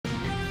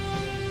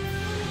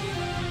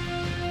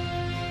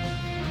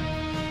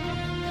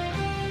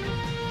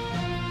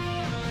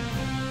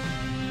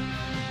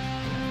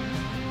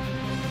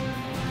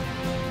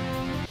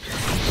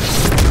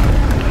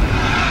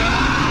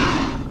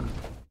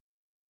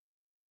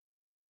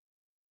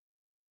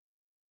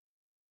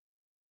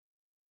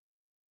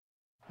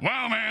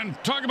Wow, man,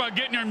 talk about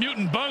getting your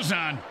mutant buzz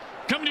on.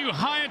 Coming to you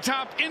high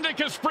atop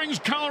Indica Springs,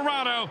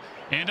 Colorado,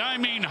 and I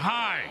mean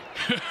high.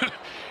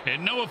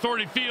 In No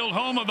Authority Field,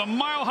 home of the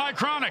Mile High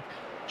Chronic.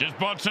 Just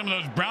bought some of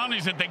those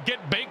brownies at the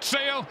Get Baked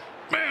sale.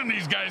 Man,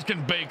 these guys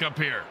can bake up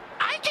here.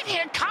 I can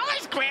hear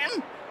colors,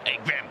 Grim. Hey,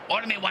 Grim,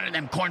 order me one of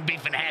them corned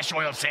beef and hash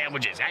oil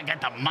sandwiches. I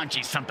got the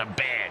munchies, something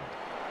bad.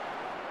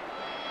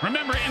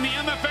 Remember, in the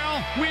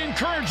MFL, we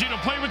encourage you to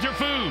play with your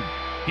food.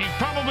 He's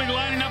probably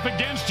lining up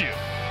against you.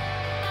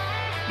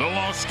 The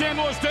Los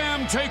Scandalous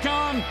Dam take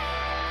on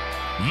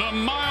the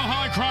Mile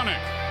High Chronic.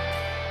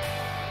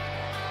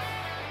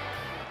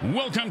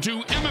 Welcome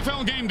to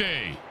MFL Game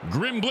Day.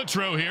 Grim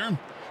Blitzrow here.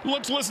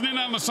 Let's listen in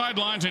on the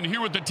sidelines and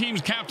hear what the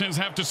team's captains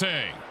have to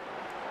say.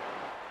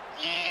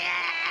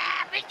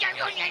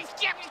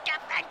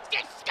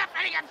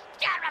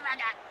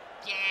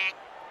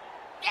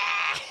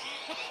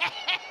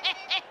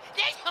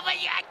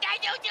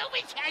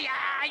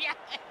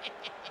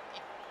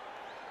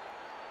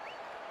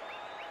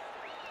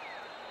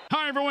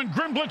 Hi, everyone.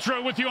 Grim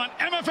Blitzrow with you on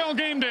MFL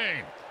Game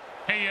Day.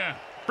 Hey,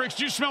 Bricks,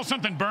 do you smell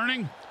something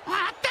burning?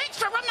 Thanks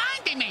for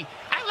reminding me.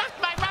 I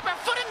left my rubber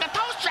foot in the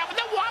toaster oven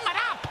to warm it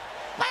up.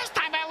 Last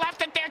time I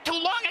left it there too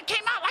long, it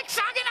came out like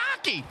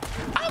Saganaki.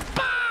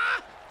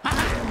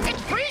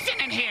 It's freezing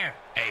in here.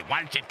 Hey, why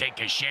don't you take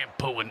a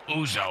shampoo and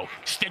ouzo,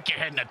 stick your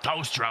head in the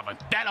toaster oven.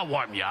 That'll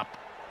warm you up.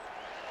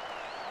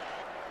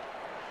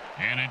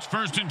 And it's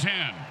 1st and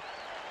 10.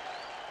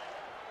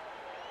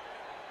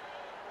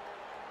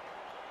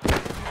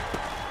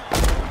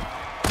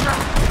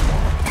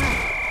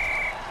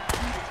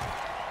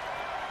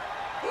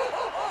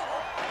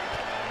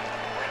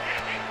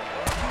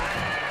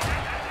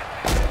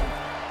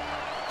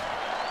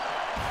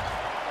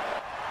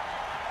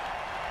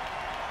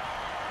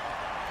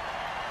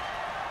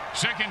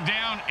 Second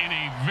down in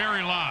a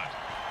very lot.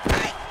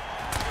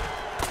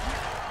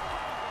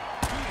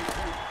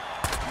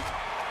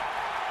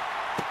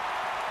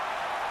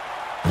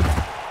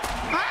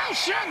 Oh,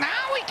 sure,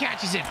 now he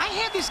catches it. I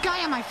had this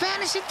guy on my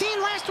fantasy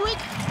team last week.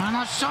 I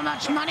lost so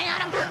much money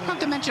on him, not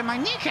to mention my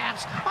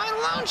kneecaps. My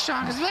loan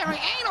shark is very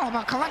anal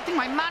about collecting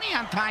my money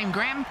on time,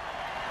 Graham.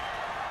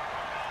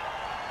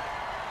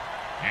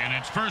 And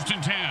it's 1st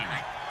and 10.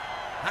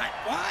 Hot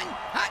 1,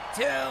 hot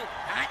 2,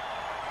 hot.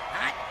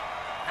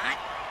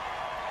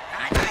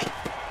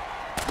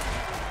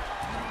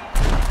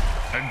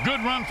 A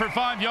good run for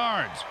 5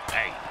 yards.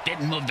 Hey,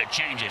 didn't move the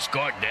change it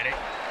scored, did it?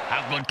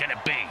 How good can it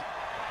be?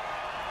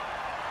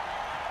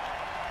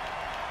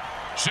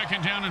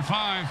 2nd down and 5.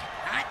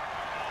 Hot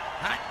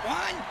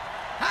 1,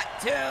 hot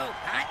 2,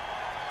 hot.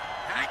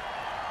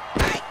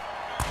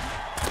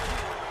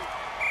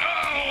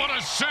 Oh, what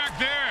a sack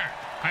there.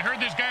 I heard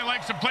this guy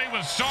likes to play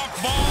with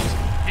soft balls.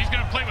 He's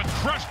going to play with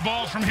crushed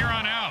balls from here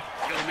on out.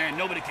 Yo, man,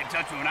 nobody can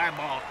touch me when I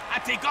ball. I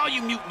take all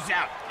you mutants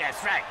out.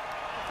 That's right.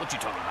 What you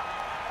talking about?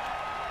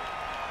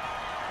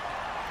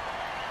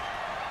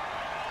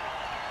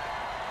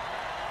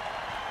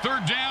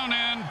 Third down,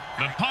 and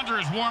the punter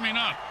is warming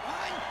up. 1,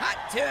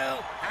 hot 2,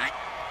 hot.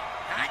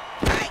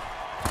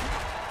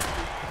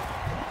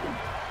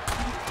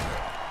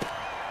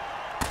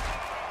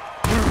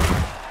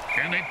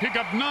 And they pick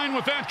up 9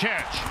 with that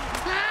catch.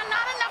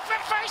 Not enough for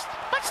first,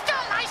 but still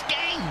a nice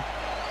game.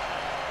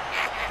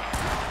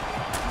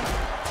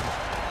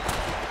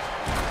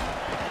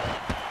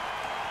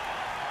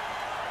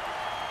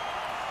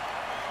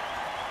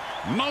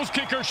 Most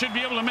kickers should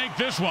be able to make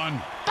this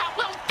one. But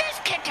will this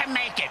kicker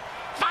make it?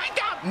 Find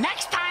out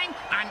next time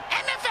on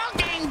MFL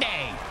Game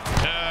Day.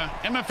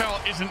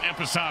 MFL isn't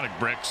episodic,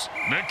 Bricks.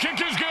 The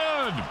kick is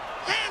good.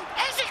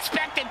 As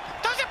expected,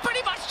 those are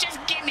pretty much just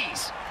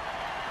gimmies.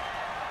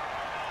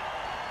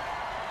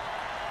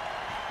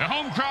 The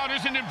home crowd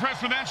isn't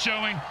impressed with that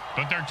showing,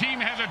 but their team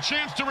has a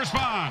chance to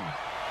respond.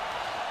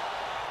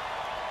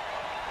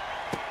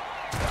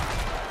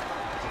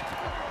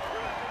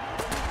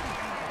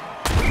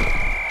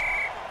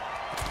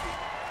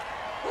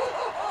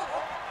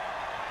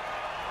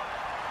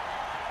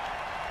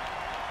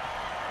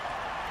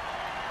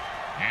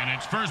 And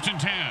it's 1st and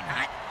 10.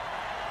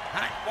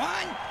 Hot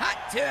 1, hot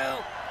 2,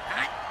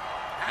 hot.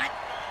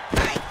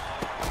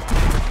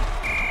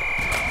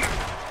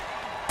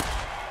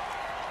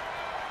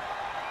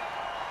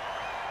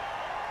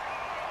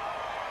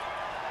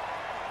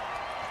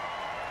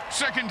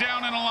 Second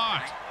down and a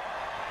lot.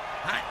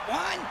 Hot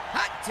 1,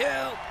 hot 2,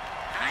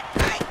 hot.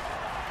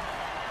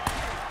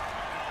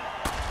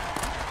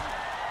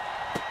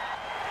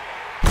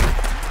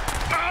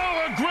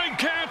 Oh, a great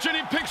catch, and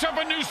he picks up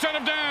a new set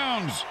of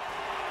downs.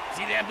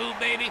 See that move,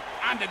 baby?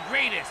 I'm the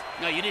greatest.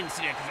 No, you didn't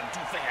see that because I'm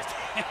too fast.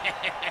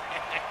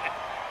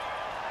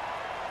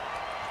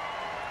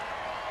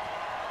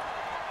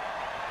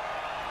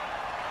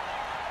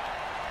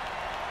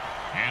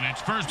 And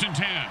it's 1st and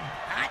 10.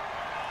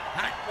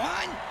 Hot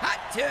 1,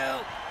 hot 2,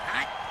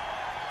 hot.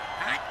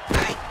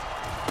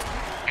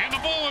 And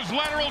the ball is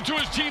lateral to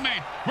his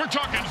teammate. We're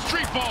talking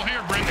street ball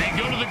here, Brent. They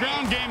go to the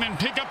ground game and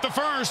pick up the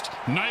first.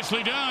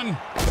 Nicely done.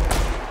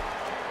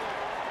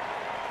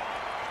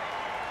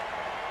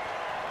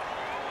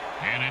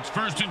 And it's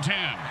 1st and 10.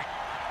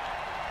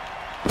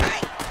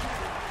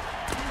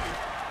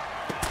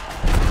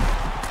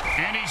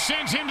 And he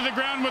sends him to the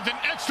ground with an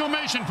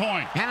exclamation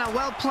point. And a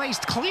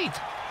well-placed cleat.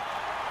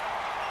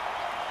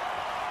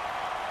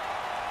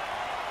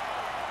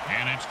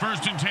 And it's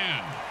 1st and 10.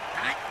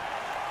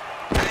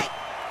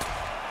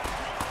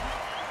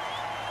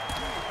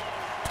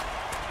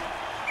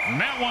 And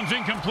that one's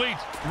incomplete.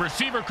 The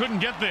receiver couldn't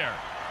get there.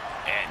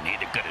 And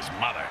neither could his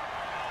mother.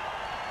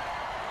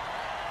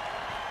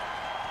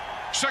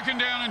 2nd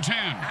down and 10.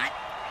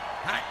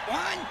 Hot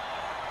one.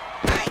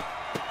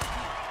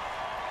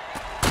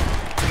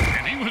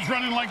 And he was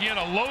running like he had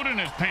a load in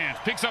his pants.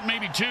 Picks up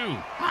maybe 2.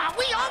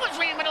 We always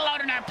ran with a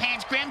load in our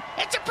pants, Grim.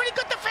 It's a pretty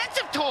good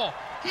defensive tool.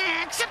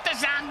 Yeah, except the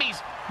zombies.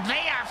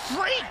 They are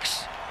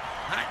freaks.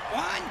 Hot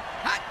one.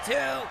 Hot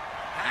two.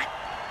 Hot.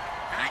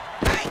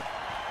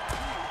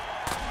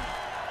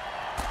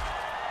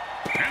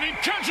 And he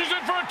catches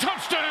it for a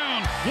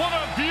touchdown. What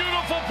a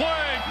beautiful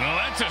play. Well,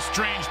 that's a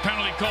strange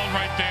penalty called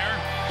right there.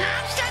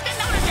 I'm starting to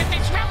notice that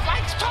this ref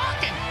likes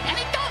talking, and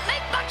it don't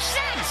make much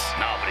sense.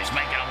 No, but he's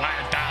making a lot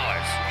of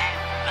dollars.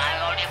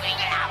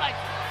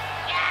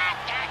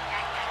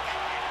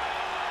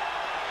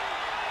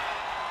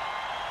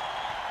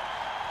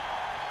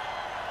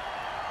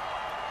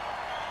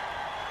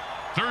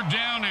 Third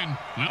down, and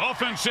the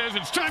offense says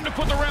it's time to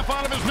put the ref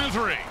out of his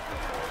misery.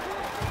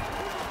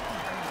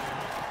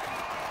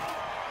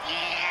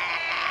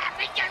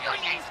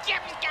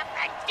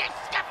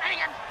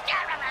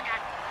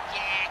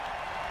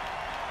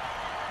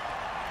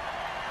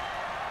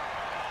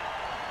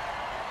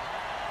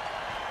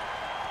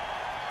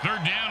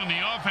 Third down, and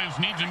the offense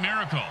needs a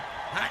miracle.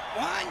 Hot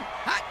one.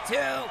 Hot two.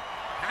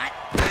 Hot.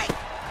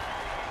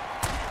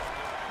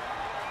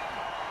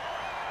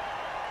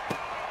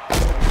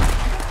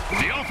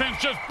 The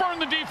offense just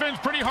burned the defense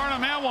pretty hard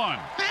on that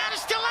one.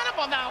 It's still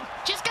edible, though.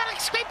 Just gotta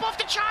scrape off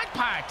the charred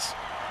parts.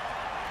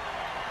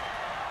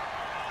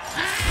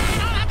 I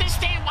don't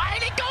understand. Why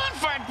are they going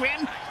for it,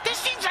 Grim? This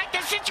seems like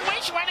the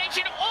situation where they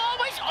should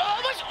always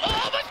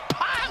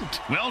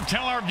punt. Well,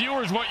 tell our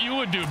viewers what you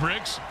would do,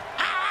 Bricks.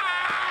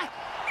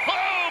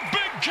 Oh,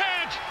 big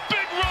catch,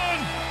 big run,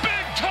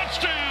 big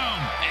touchdown.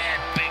 Yeah,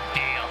 big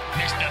deal.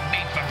 Mr.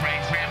 Meat for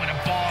Brains ran with a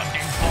ball and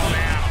didn't fall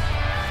down.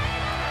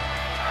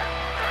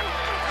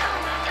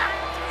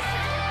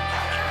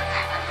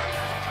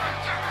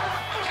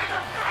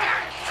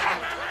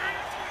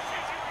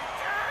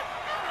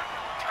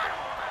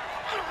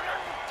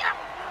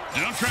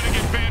 Don't try to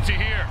get fancy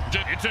here.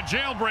 It's a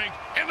jailbreak,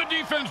 and the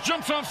defense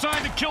jumps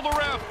offside to kill the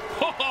ref.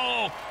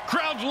 Ho-ho!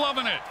 Crowd's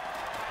loving it.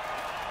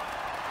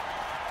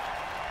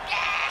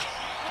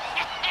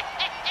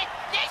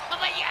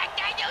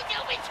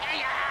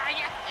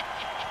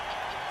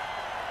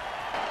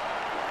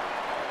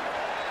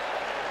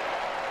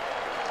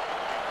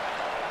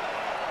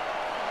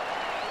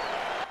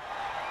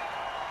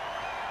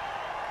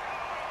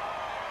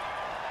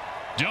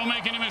 Don't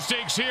make any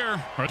mistakes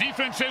here. Our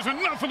defense says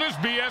enough of this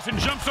BS and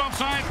jumps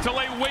offside to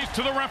lay waste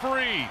to the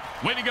referee.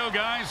 Way to go,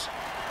 guys.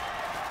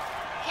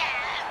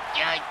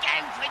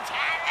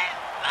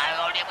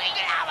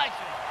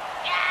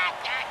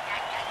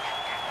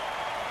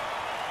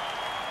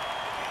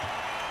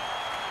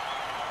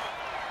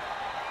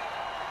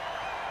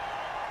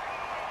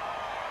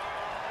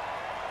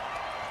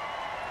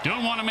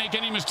 Don't want to make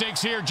any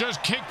mistakes here.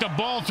 Just kick the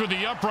ball through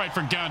the upright,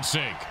 for God's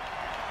sake.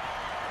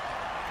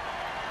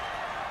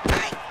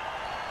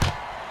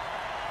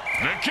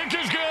 The kick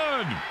is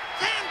good.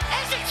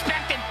 As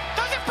expected,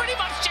 those are pretty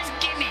much just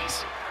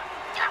gimmies.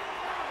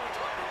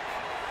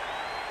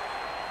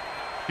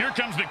 Here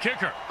comes the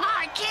kicker. Oh,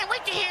 I can't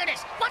wait to hear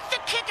this. What's the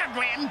kicker,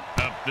 Grim?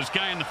 This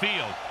guy in the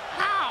field.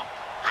 Oh,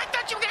 I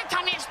thought you were going to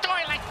tell me a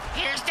story like,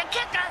 here's the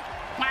kicker.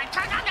 When I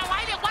turned on the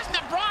light, it wasn't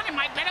a brawn in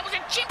my bed. It was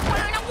a chimp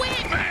wearing a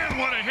wig. Man,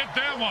 what a hit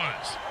that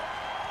was.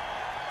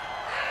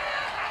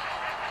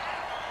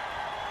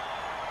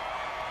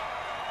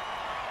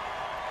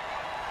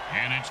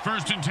 And it's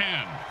 1st and 10.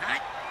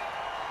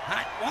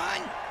 Hot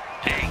one.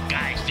 Hey,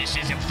 guys, this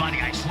isn't funny.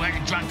 I swear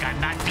to drunk, I'm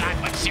not God,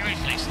 but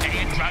seriously,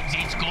 stay in drugs,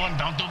 eat school, and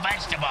don't do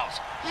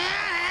vegetables.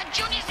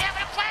 Junior's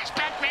having a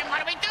flashback, Grim. What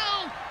do we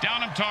do?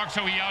 Down him talk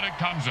so he out it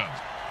comes up.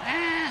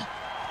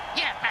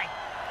 Yeah, right.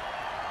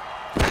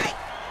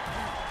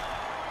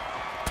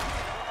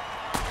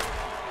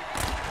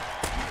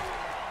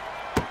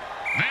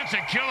 That's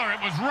a killer. It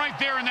was right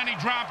there, and then he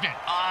dropped it.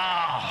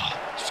 Oh,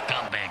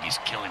 scumbag is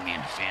killing me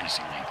in the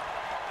fantasy league.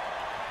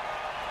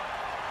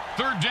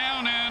 Third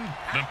down, and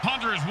the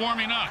punter is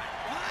warming up.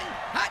 One.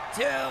 Hot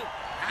two.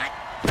 Hot.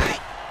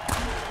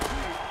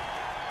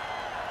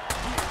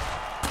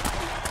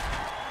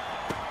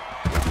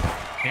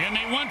 And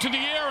they went to the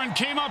air and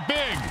came up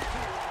big.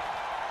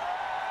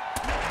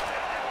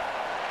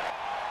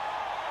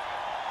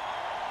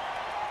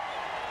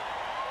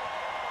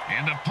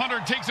 And the punter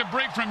takes a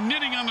break from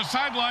knitting on the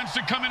sidelines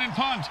to come in and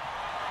punt.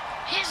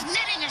 His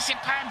knitting is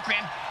superb,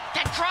 Grim.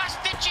 That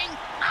cross-stitching,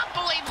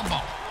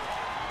 unbelievable.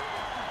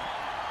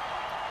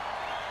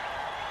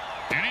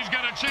 And he's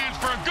got a chance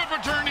for a good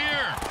return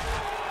here.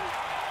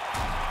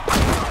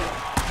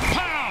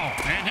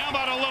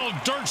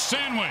 pork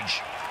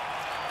sandwich.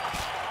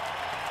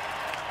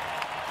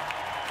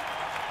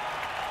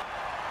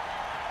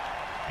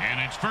 And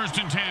it's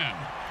 1st and 10.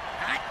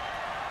 Hot.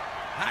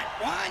 Hot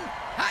 1.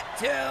 Hot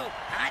 2.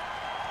 Hot.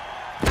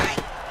 Hot.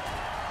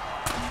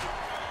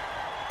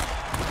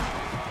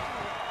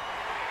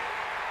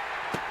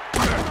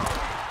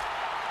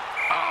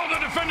 Oh, the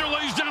defender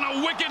lays down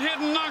a wicked hit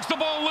and knocks the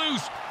ball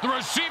loose. The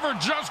receiver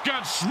just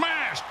got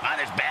smashed. Not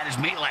as bad as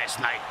me last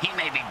night. He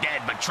may be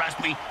dead, but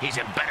trust me, he's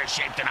in better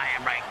shape than I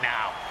am right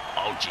now.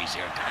 Oh, geez,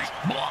 here it comes.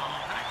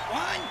 Hot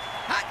 1.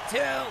 Hot 2.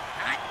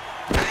 Hot.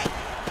 Hot.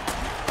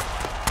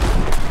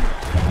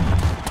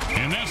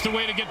 And that's the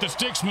way to get the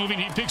sticks moving.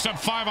 He picks up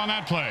 5 on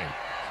that play.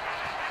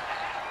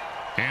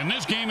 And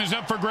this game is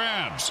up for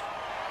grabs.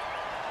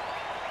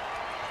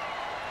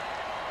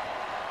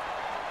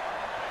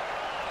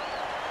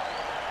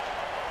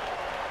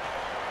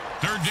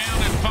 Third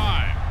down and 5.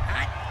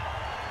 Hot.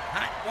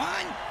 Hot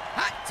 1.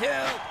 Hot 2.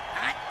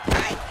 Hot.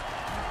 Hot.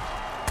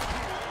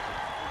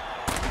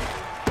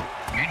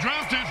 He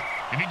dropped it.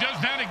 If he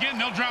does that again,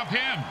 they'll drop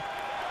him.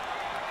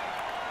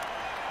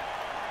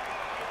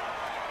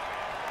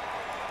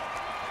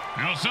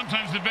 You know,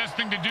 sometimes the best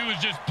thing to do is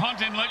just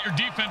punt and let your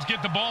defense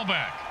get the ball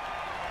back.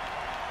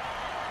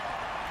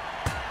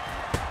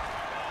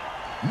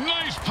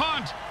 Nice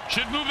punt.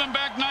 Should move them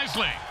back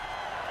nicely.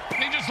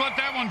 They just let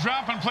that one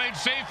drop and played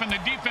safe, and the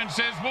defense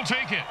says, we'll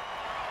take it.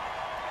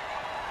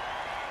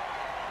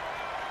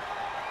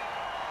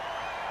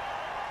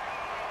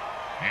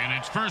 And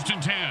it's 1st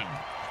and 10.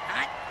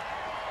 Hot.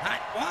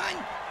 Hot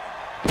 1.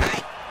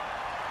 Hot.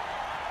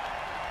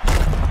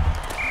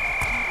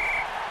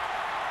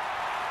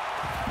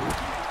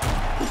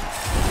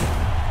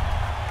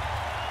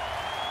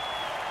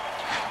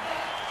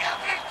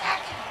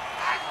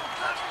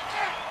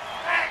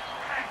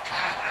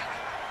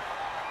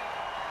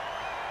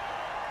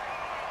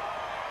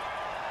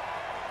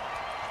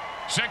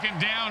 Second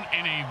down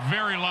in a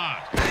very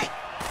lot.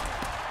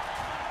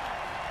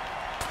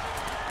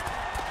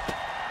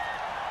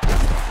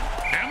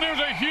 And there's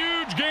a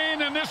huge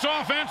gain, and this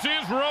offense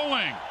is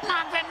rolling.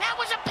 Marvin, that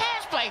was a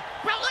pass play.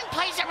 Rolling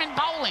plays are in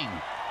bowling.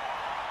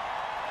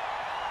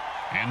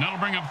 And that'll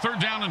bring up 3rd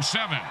down and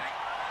 7.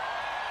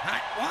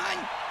 Hot 1.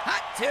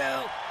 Hot 2.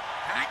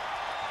 Hot.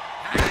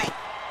 Hot.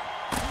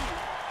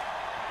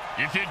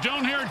 If you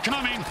don't hear it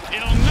coming,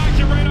 it'll knock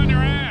you right on your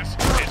ass.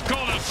 It's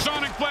called a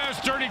Sonic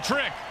Blast dirty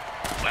trick.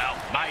 Well,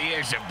 my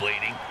ears are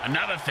bleeding.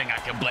 Another thing I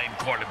can blame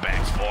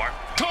quarterbacks for.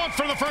 Caught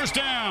for the 1st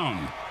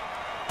down.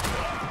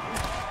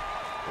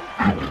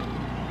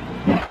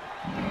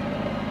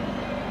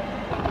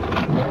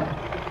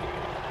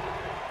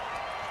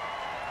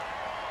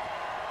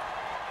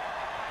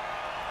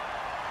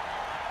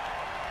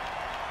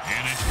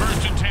 And it's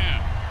 1st and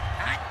 10.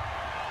 Hot.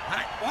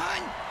 Hot 1.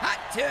 Hot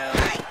 2.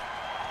 Hot.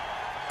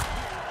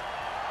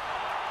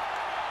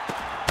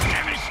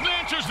 And he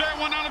snatches that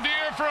one out of the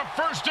air for a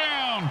 1st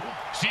down.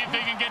 See if they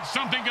can get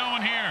something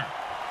going here.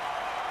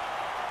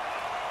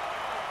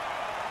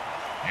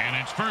 And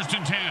it's 1st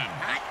and 10.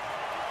 Hot.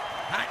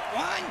 Hot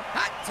 1.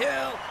 Hot 2.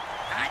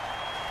 Hot.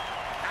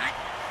 Hot.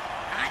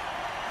 Hot.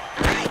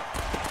 Hot.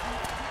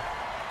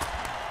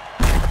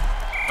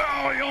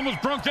 Oh, he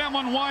almost broke that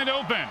one wide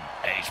open.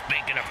 Hey,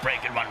 speaking of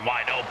breaking one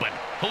wide open,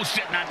 who's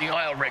sitting on the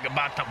oil rig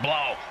about to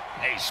blow?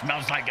 Hey,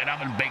 smells like an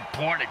oven-baked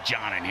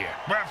porta-john in here.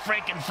 We're a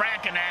freaking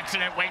fracking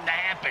accident waiting to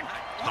happen.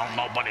 Don't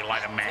nobody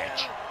light a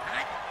match.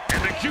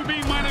 And the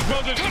QB might as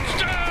well just...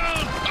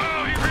 Touchdown!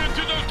 Oh, he ran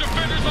through those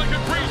defenders like a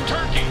greased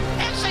turkey.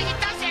 Actually,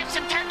 it does have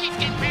some turkeys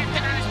getting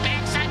grafted on his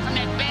backside from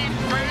that bad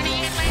burn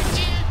he had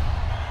last year.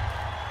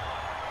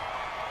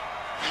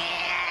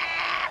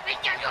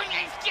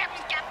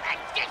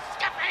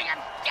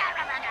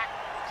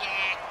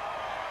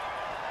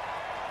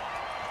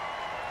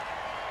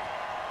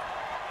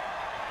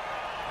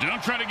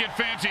 Don't try to get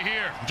fancy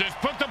here. Just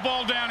put the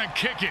ball down and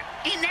kick it.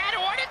 In that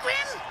order,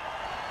 Grim?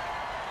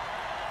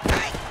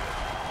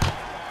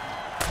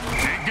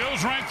 It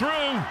goes right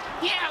through.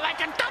 Yeah, like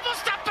a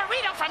double-stuffed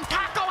burrito from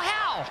Taco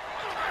Hell.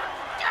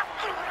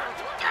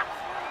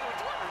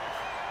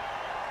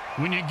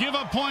 When you give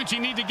up points, you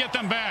need to get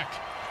them back.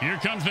 Here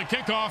comes the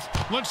kickoff.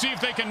 Let's see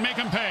if they can make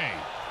them pay.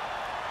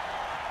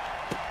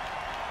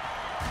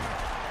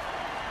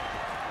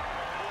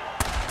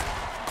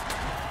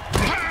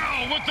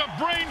 Pow! With the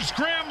brain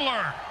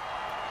scrambler.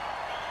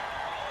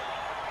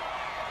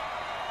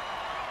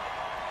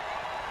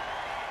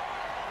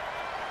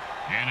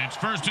 And it's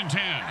 1st and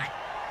 10.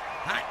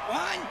 Hot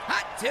 1.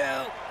 Hot 2.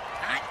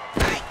 Hot.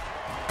 Hot.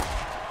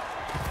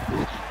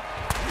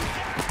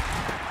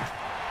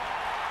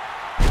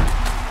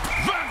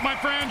 That, my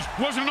friends,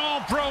 was an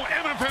all-pro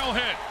MFL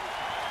hit.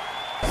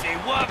 Say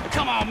what?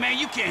 Come on, man.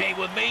 You can't hang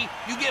with me.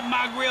 You get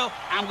my grill,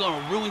 I'm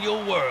going to ruin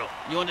your world.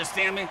 You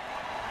understand me?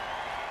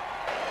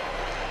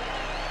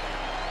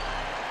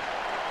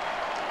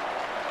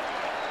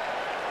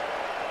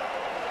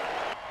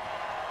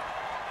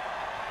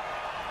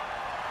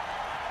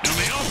 And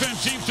the offense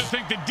seems to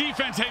think the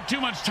defense had too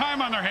much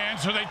time on their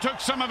hands, so they took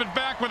some of it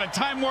back with a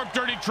time warp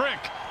dirty trick.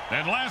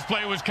 That last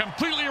play was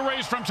completely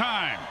erased from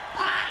time.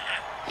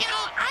 You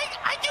know,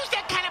 I'd use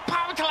that kind of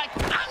power to, like,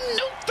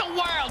 nuke the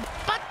world.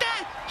 But,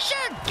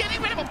 sure, getting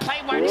rid of a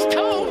play works,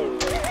 too.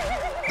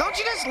 Don't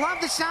you just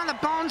love the sound of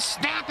bones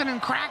snapping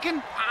and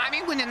cracking? I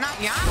mean, when you're not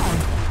young.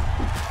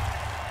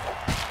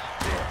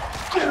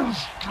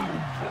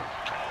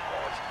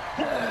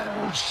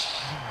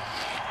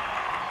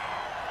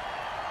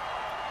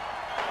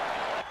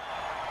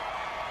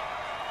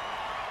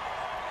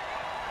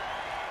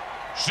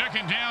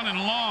 Second down and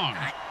long.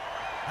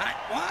 Hot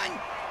one,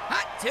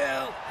 hot two,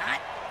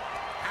 hot.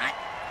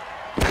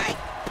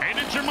 Hey,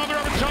 did your mother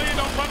ever tell you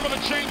don't run with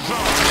a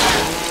chainsaw?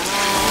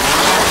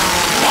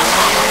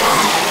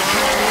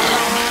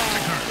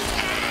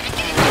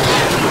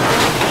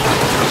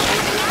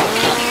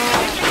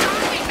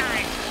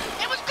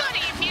 It was good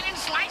if you didn't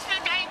slice the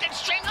guy and then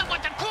strangle him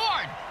with the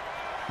cord.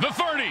 The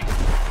 30.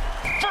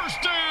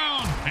 First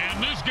down. And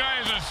this guy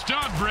is a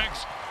stud,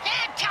 Bricks.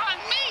 They're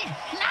telling me.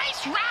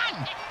 Nice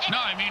run. No,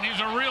 I mean, he's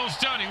a real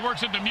stud. He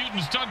works at the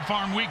Mutant Stud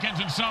Farm weekends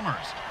and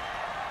summers.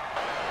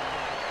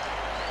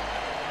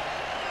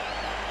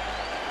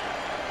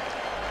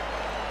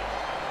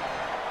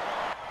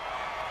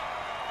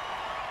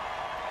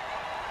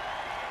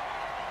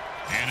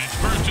 And it's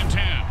 1st and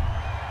 10.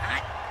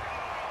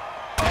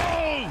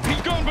 Oh,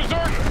 he's going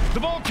berserk. The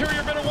ball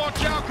carrier better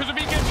watch out, because if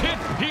he gets hit,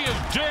 he is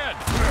dead.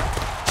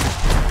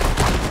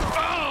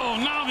 Oh,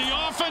 now the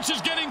offense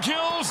is getting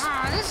kills.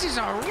 Oh, this is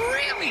a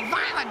really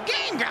violent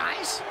game,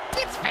 guys.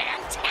 It's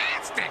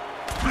fantastic.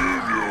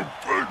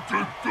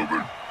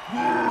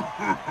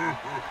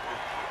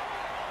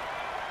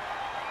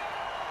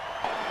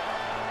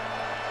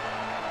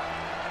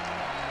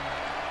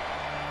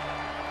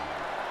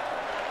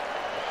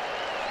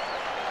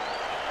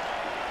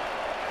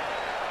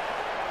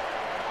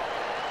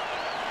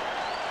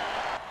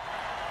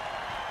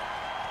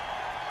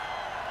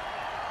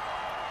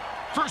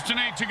 First and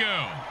 8 to go.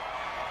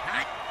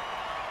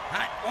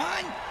 Hot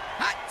one,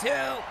 hot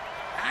two,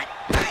 hot.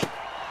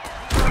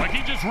 Like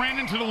he just ran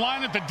into the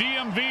line at the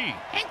DMV.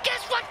 And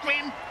guess what,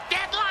 Grim?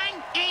 That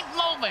line ain't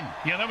moving.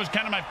 Yeah, that was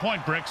kind of my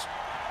point, Bricks.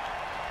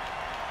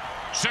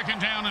 Second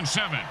down and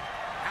 7.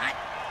 Hot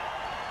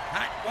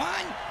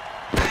one,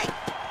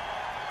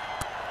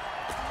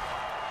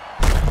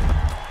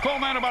 Call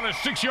that about a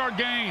 6-yard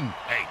gain.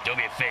 Hey, do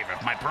me a favor.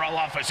 If my parole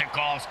officer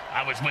calls,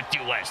 I was with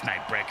you last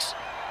night, Bricks.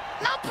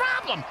 No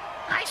problem.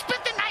 I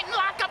spent the night in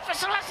lockup for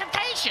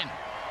solicitation.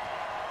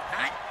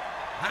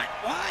 hot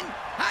one,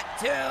 hot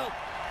two,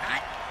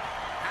 hot.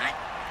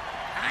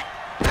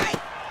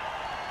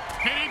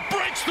 And he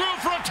breaks through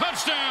for a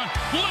touchdown.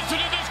 Listen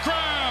to this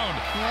crowd.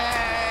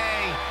 Yay.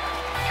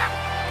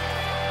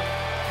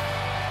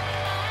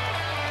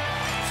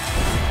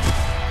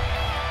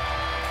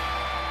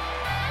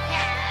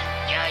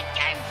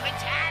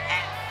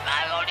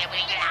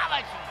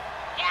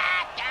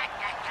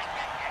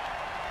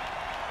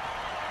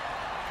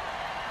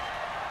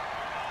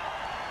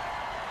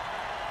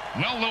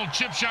 Well, little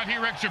chip shot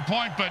here, extra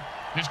point, but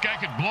this guy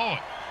could blow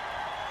it.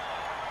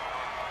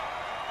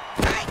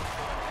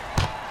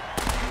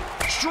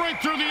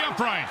 Straight through the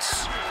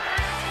uprights.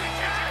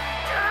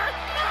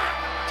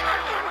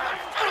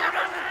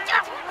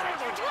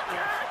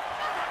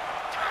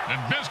 The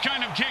best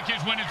kind of kick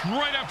is when it's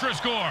right after a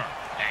score.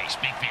 Hey,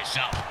 speak for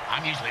yourself.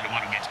 I'm usually the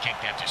one who gets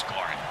kicked after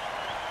scoring.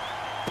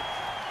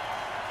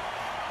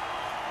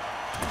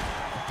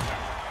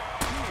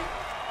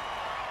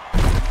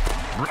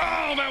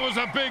 Oh, that was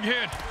a big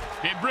hit.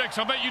 Hey, Bricks,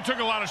 I bet you took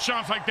a lot of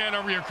shots like that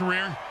over your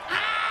career.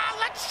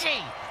 Let's see.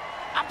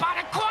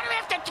 About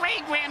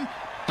 3:15, Grim,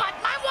 but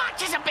my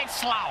watch is a bit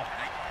slow.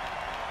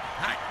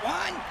 Hot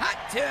one, hot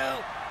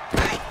two,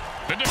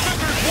 The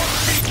defender's warp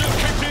speed just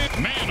kicked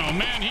in. Man, oh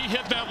man, he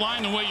hit that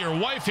line the way your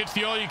wife hits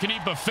the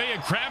all-you-can-eat buffet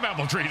at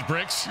crabapple trees,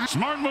 Bricks.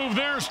 Smart move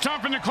there,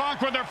 stopping the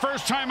clock with their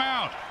first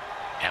timeout.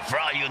 And for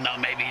all you know,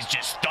 maybe he's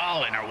just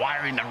stalling or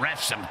wiring the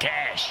ref some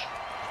cash.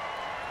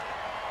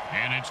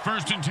 And it's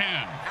 1st and 10.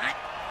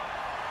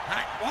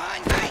 hot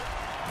one,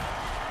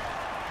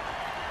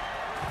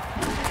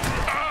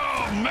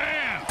 Oh,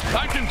 man.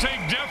 I can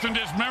take death and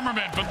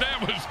dismemberment, but that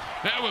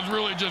was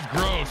really just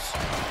gross.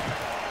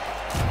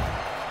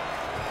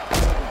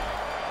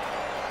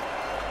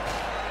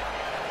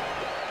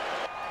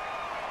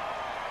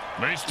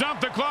 They stopped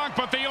the clock,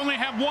 but they only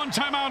have one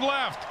timeout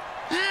left.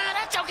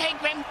 That's okay,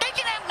 Grim. They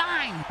can have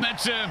 9.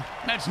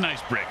 That's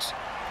nice, Bricks.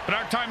 But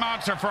our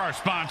timeouts are for our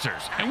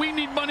sponsors, and we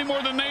need money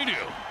more than they do.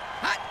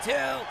 hot two,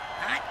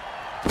 hot.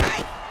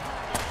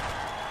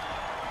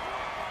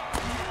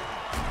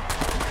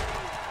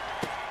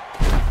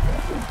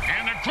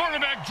 And the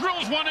quarterback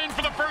drills one in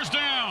for the first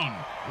down.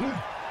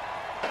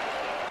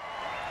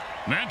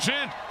 That's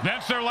it.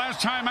 That's their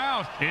last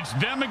timeout. It's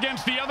them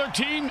against the other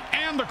team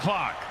and the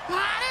clock.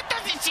 That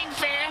doesn't seem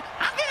fair.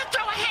 I'm going to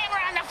throw a hammer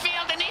on the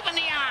field and even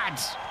the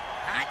odds.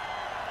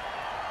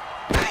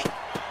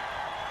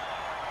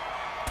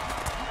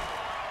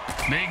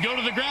 They go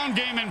to the ground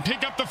game and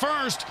pick up the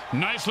first.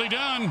 Nicely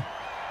done.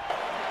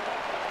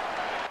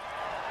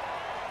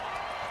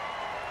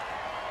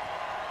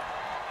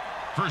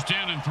 First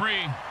down and 3.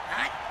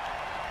 Hot.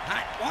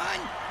 Hot 1.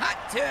 Hot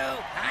 2.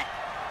 Hot.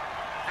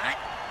 Hot.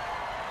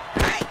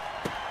 Hot.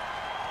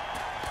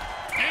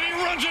 And he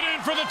runs it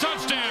in for the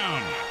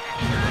touchdown.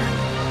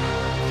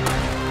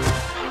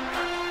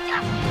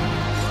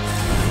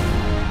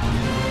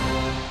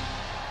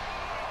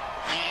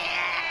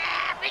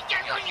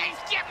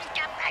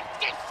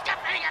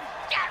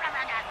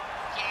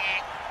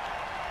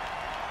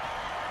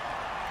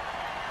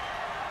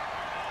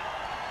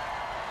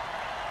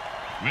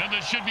 Well,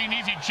 this should be an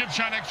easy chip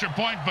shot extra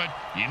point, but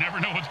you never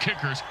know with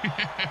kickers. The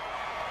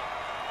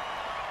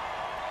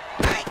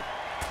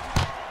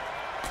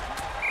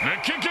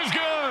kick is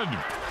good.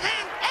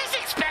 As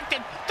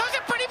expected, those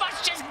are pretty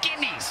much just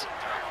gimmies.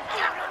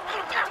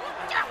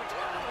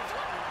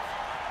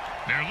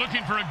 They're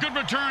looking for a good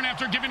return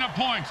after giving up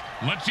points.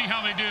 Let's see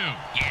how they do.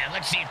 Yeah,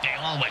 let's see if they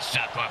always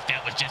suck or if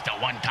that was just a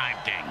one-time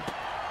thing.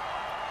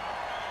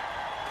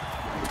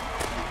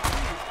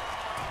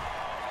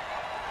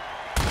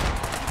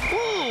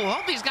 Ooh,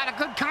 hope he's got a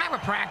good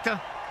chiropractor.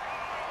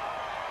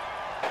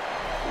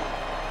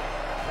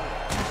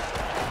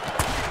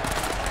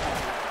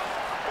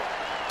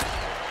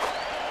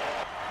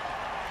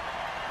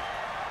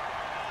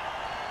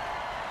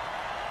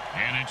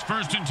 And it's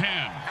first and 10.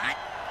 Hot.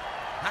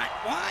 Hot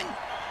 1.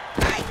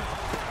 Hot.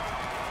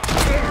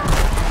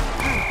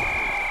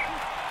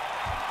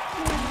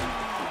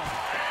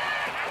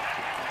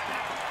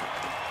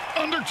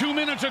 Under 2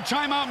 minutes, a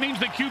timeout means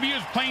the QB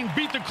is playing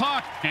beat the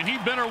clock, and he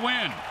better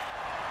win.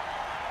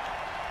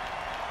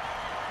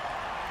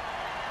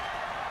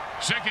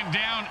 Second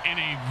down in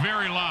a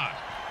very lot.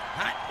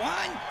 Hot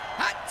 1.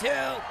 Hot 2.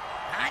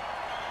 Hot.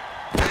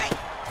 Hot.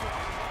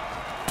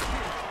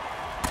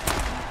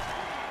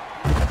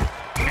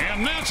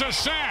 And that's a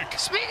sack.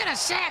 Speaking of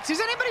sacks, has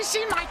anybody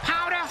seen my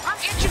powder? I'm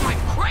itching like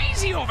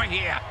crazy over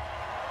here.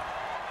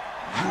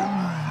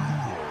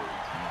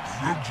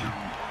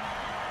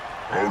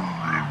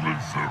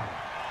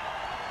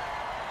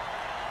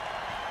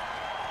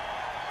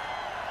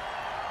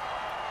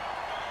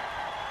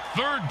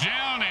 Third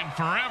down and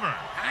forever.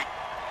 Hot.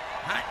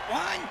 Hot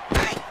 1.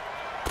 Hot.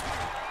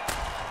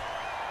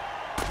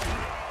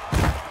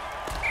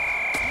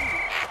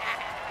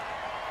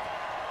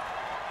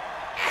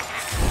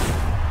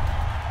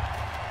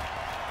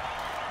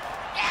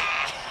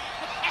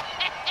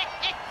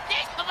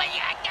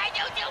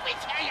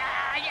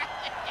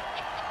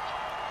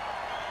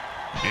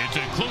 It's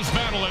a close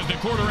battle as the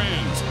quarter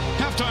ends.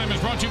 Halftime is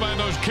brought to you by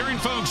those caring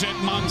folks at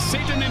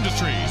Monsatan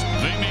Industries.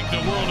 They make the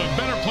world a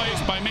better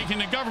place by making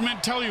the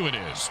government tell you it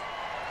is.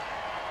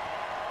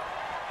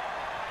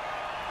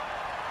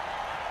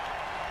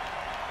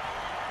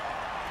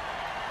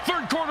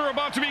 Third quarter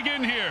about to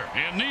begin here,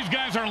 and these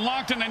guys are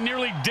locked in a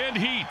nearly dead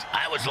heat.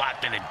 I was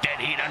locked in a dead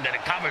heat under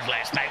the covers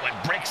last night when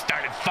Brick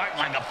started farting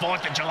like a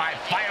 4th of July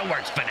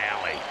fireworks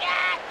finale.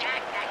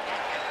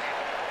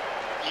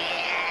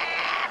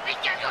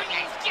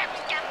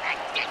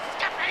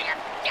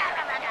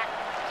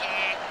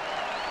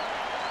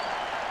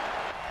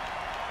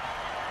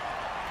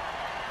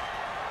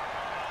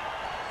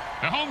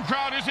 The home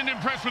crowd isn't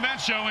impressed with that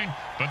showing,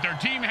 but their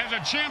team has a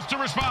chance to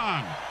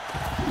respond.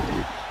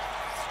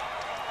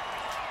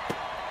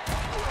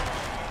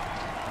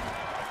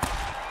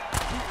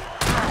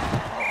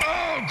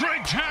 Oh,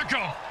 great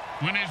tackle.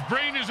 When his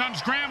brain is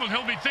unscrambled,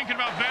 he'll be thinking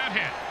about that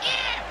hit.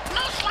 Yeah,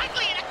 most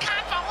likely in a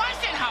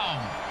convalescent home.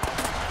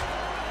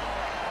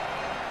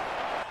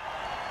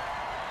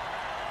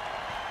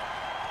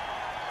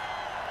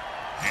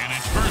 And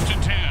it's first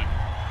and 10.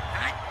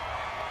 Hot.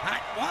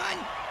 Hot 1.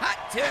 Hot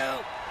 2.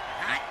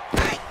 Hot.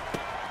 Hot.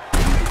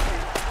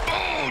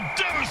 Oh,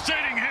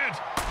 devastating hit.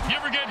 You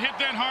ever get hit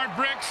that hard,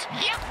 Bricks?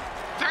 Yep,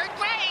 3rd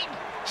grade.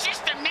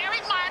 Sister Mary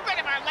Margaret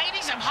of Our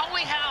Ladies of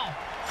Holy Hell.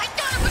 I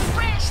thought it was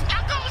brass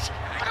knuckles,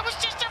 but it was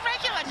just a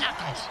regular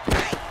knuckles.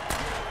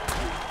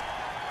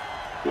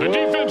 The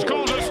defense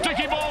calls a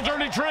sticky ball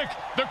dirty trick.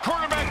 The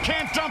quarterback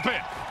can't dump it.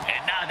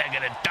 And now they're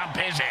going to dump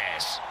his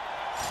ass.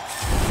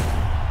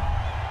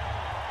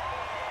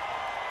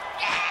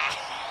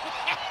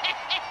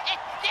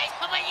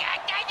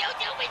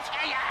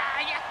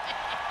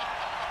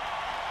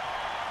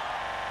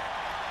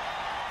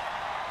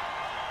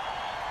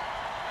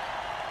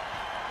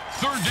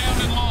 Third down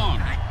and long.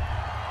 Hot.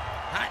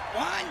 Hot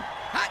 1.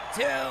 Hot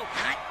 2.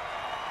 Hot.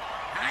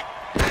 Hot.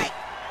 Hot.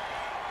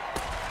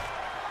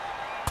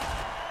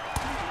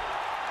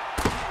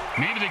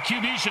 Maybe the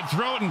QB should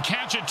throw it and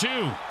catch it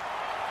too.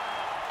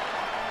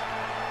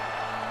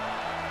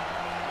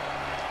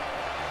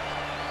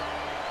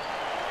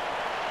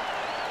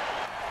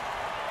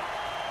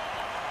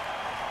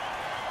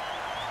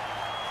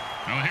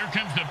 Well, here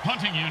comes the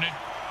punting unit.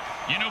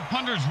 You know,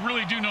 punters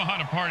really do know how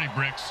to party,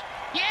 Bricks.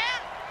 Yeah?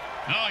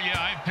 Oh, yeah,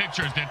 I have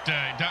pictures that,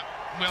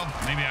 well,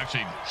 maybe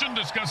actually shouldn't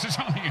discuss this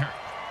on here.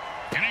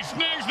 And he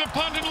snags the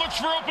punt and looks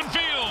for open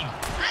field.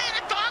 I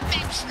had a dog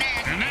named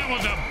Snag. And that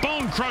was a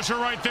bone crusher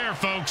right there,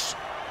 folks.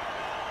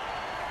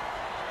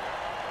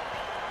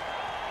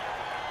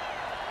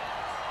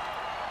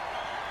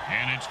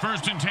 And it's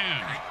first and 10.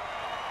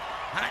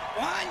 Hot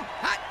 1,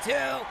 hot 2,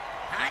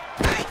 hot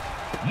 3.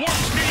 Warp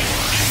speed,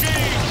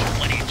 engage.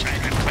 What are you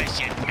trying to impress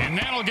you? And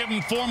that'll give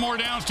them 4 more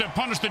downs to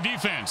punish the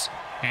defense.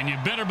 And you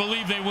better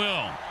believe they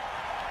will.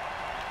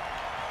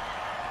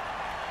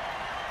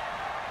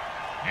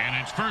 And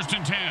it's 1st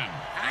and 10.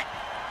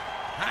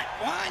 Hot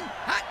 1,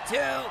 hot 2,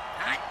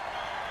 hot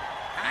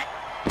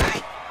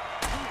 3.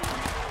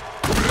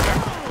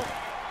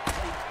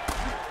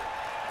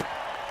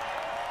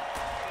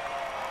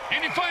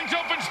 And he finds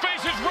open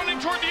spaces running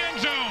toward the end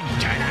zone.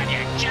 Turn on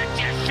your jet,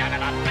 you son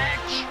of a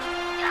bitch.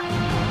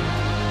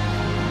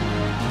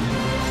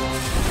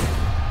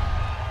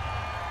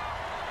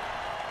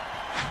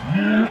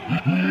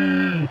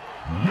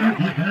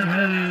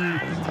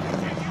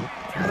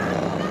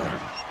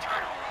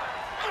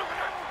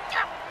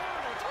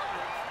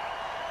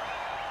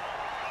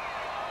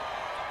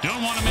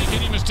 Don't want to make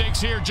any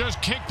mistakes here.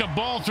 Just kick the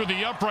ball through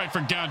the upright,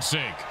 for God's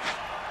sake.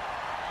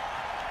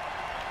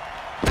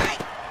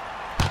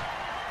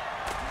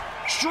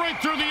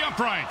 Straight through the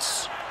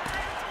uprights.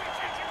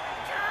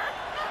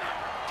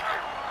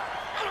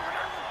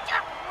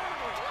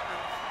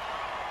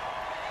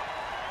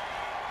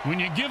 When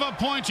you give up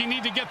points, you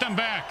need to get them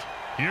back.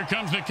 Here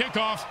comes the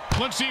kickoff.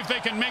 Let's see if they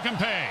can make them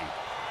pay.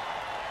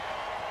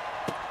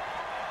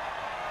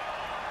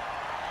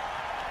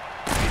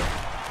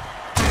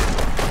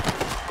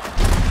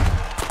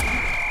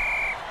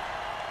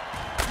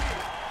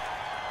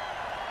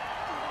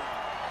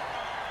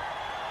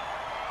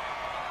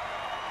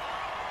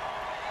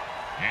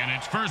 And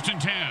it's 1st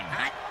and 10.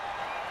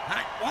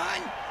 Hot 1,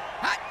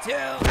 hot 2,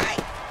 hot.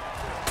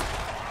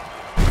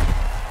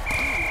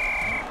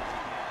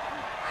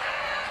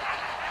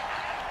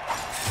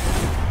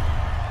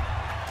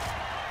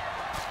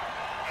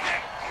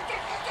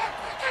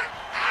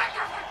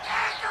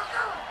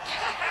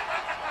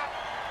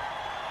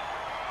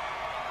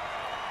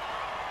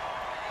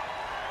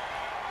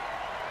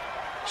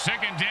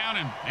 Second down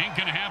and ain't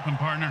gonna happen,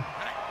 partner.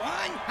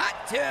 Hot 1,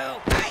 hot 2,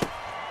 hot.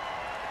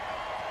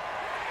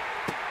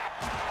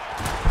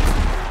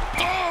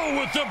 Oh,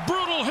 with the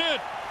brutal hit.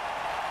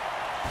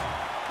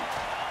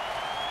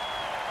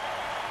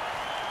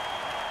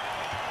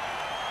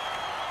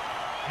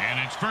 And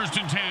it's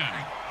 1st and 10.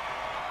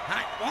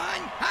 Hot 1,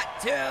 hot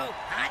 2,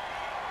 hot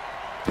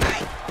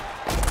 3.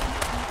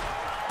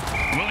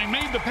 Well, he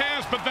made the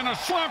pass, but then a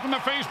slap in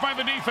the face by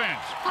the defense.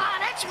 Oh,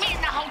 that's me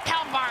in the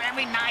hotel bar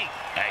every night.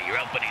 Hey, your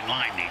opening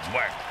line needs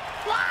work.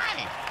 Why?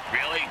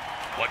 Really?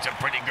 What's a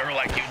pretty girl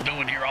like you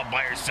doing here all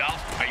by herself?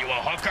 Are you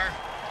a hooker?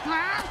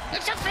 Huh?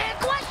 It's a fair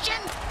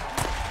question.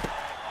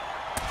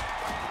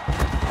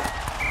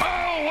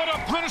 Oh, what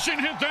a punishing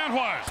hit that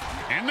was.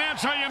 And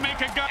that's how you make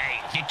a guy.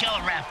 Hey, if you kill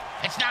a ref,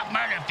 it's not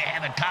murder if they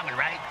have it coming,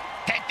 right?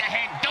 Take the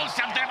hint. Do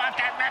something about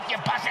that ref,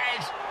 you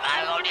pussies.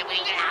 I only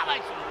mean it how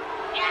much.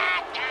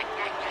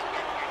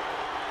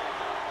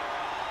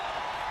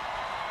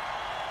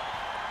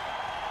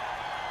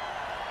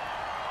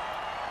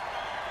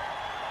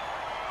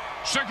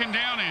 Second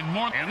down and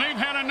more. And they've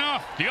had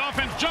enough. The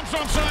offense jumps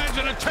on sides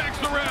and attacks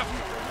the ref.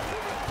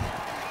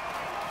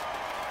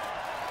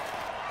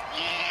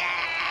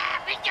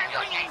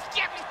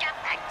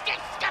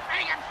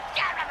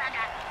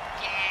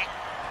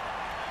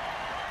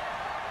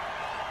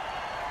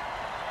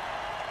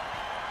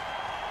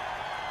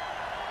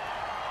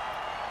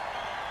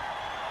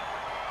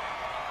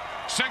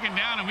 Second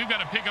down, and we've got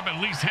to pick up at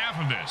least half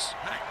of this.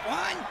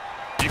 Hot 1.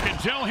 You can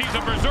tell he's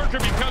a berserker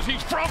because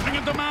he's frothing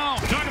at the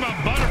mouth. Talk about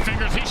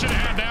butterfingers. He should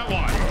have had that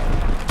one.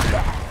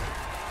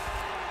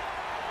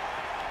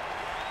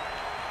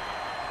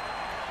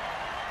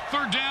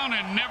 Third down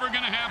and never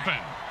going to happen.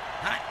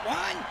 Hot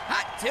 1,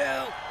 hot 2,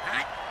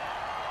 hot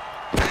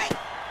 3.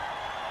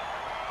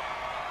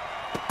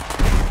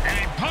 And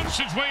he punched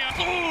his way up.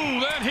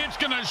 Ooh, that hit's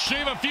going to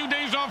shave a few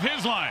days off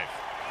his life.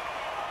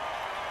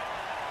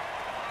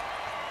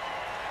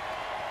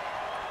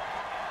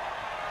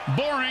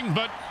 Boring,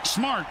 but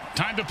smart.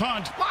 Time to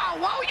punt. Whoa,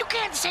 whoa, you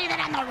can't say that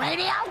on the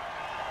radio.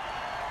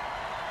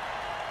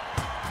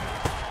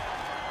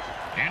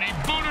 And he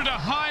booted a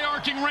high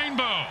arcing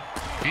rainbow.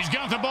 He's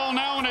got the ball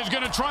now and is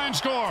going to try and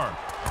score.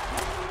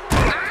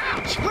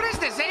 Ouch! What is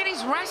this,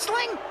 80s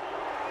wrestling?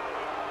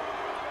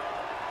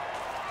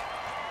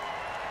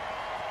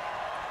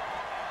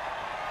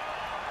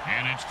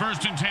 And it's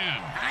 1st and 10.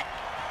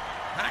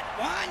 Hot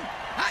 1,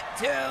 hot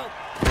 2,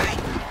 hot.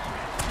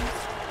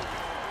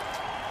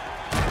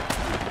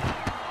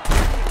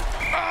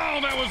 Oh,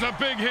 that was a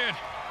big hit.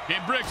 Hey,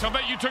 Bricks, I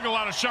bet you took a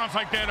lot of shots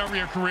like that over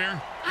your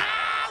career.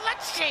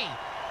 Let's see.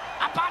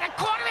 About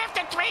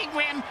 3:15,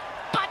 Grim,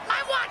 but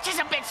my watch is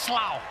a bit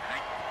slow.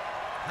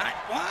 Hot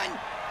 1,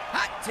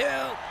 hot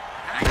 2,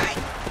 hot.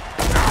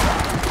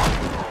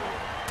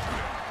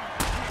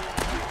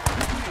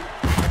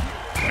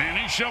 Man,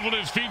 he shoveled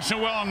his feet so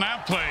well on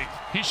that play.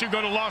 He should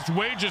go to lost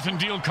wages and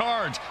deal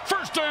cards.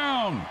 First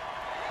down.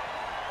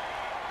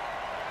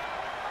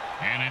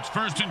 And it's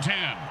 1st and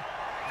 10.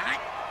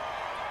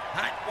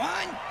 Hot 1,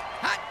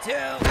 hot 2,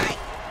 hot.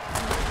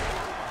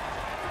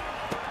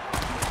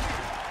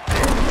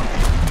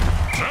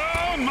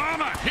 Oh,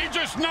 mama, he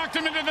just just knocked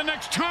him into the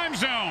next time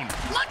zone.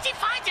 Once he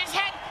finds his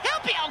head,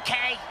 he'll be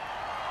okay.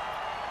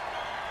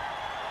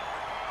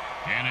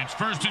 And it's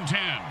 1st and 10.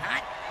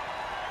 Hot.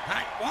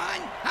 Hot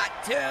 1. Hot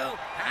 2.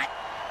 Hot.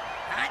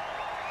 Hot.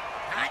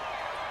 Hot.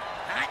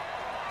 Hot.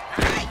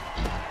 Hot.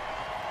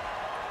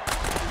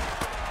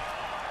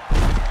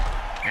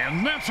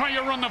 And that's how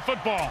you run the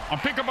football. A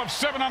pickup of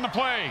 7 on the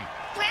play.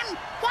 Grim,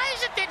 why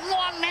is it that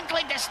more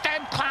mentally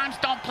disturbed clowns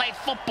don't play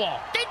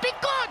football? They'd be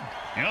good.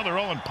 Yeah, they're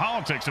all in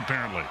politics,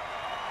 apparently.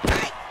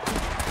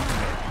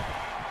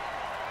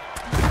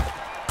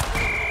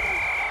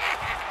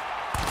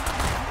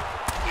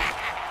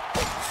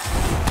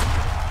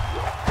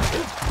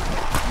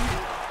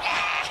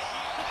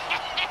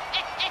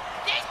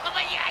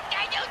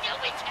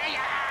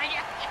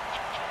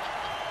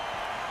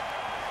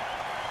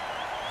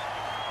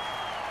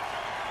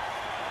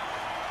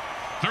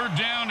 Third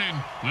down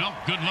and, well,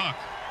 good luck.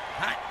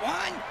 Hot 1.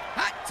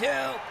 Hot 2.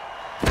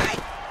 Hot.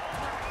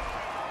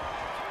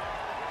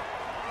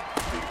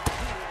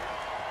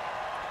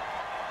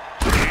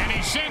 And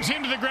he sends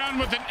him to the ground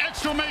with an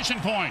exclamation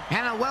point.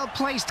 And a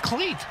well-placed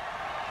cleat.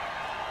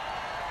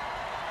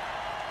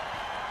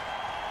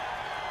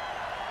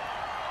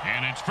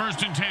 And it's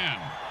 1st and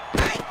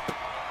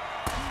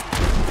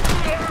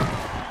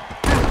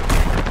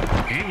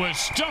 10. He was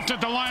stuffed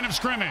at the line of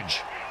scrimmage.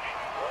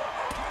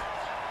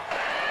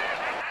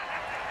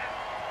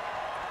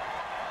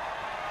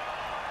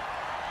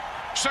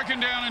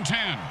 Second down and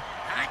 10.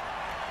 Hot.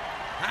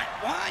 Hot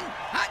 1.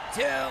 Hot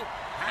 2.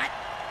 Hot.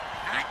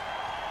 Hot.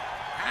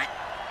 Hot.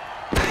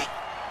 Hot.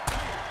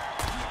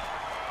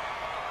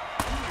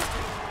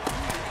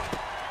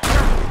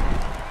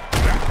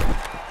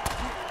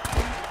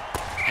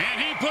 And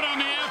he put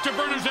on the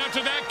afterburners after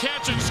that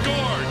catch and scored.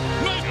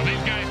 Nice. Now, these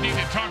guys need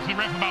to talk to the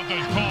ref about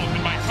those calls. And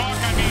by talk,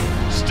 I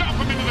mean stop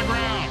him into the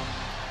ground.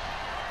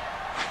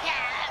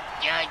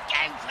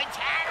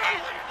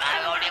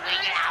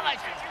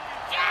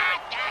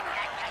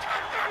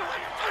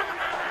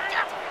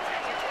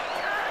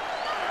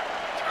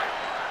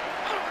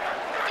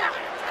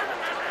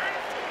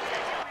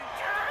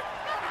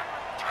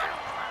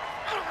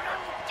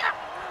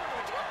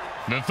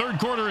 The third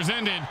quarter has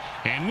ended,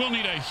 and we'll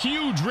need a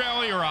huge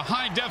rally or a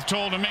high death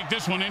toll to make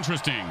this one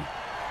interesting.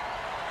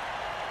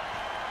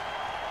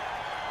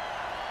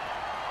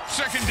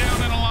 Second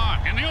down and a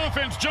lot, and the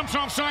offense jumps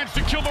off sides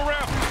to kill the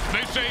ref.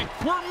 They say,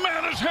 we're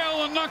mad as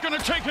hell and not going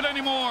to take it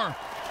anymore.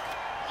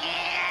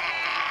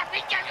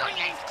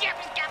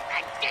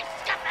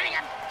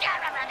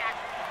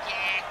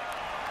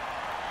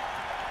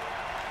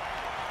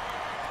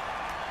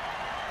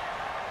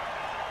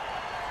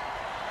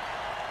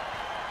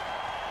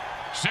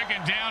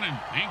 Second down and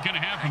ain't going to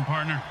happen,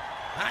 partner.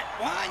 Hot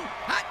 1.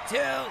 Hot 2.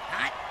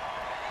 Hot.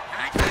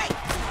 Hot. Hot.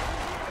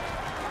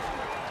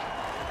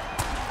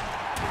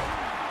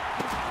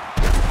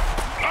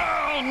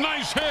 Oh,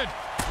 nice hit.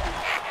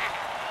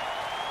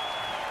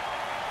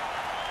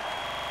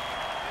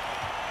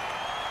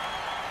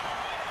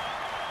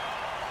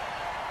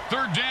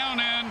 Third down,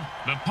 and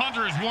the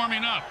punter is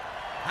warming up.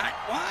 Hot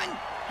 1.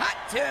 Hot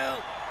 2.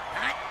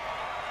 Hot.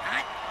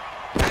 Hot.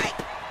 Hot.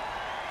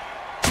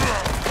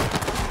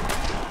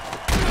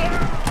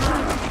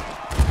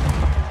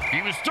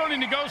 He was starting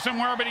to go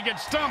somewhere, but he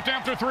gets stumped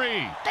after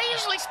 3. They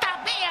usually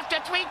stop me after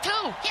 3,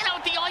 too. You know,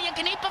 the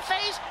all-you-can-eat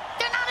buffets?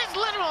 They're not as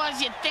literal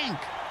as you'd think.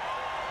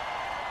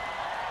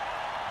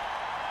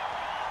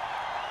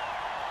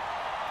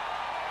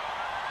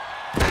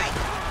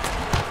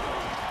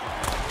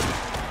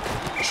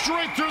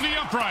 Straight through the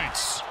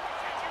uprights.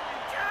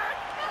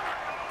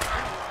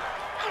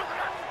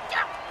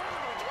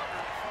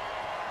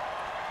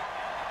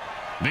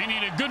 They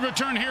need a good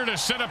return here to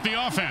set up the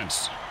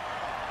offense.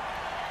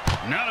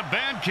 Not a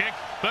bad kick,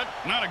 but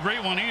not a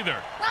great one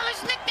either. Well,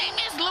 his nickname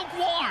is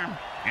Lukewarm.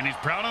 And he's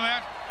proud of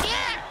that?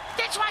 Yeah,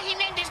 that's why he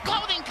named his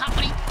clothing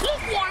company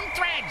Lukewarm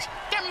Threads.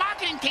 Their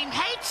marketing team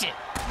hates it.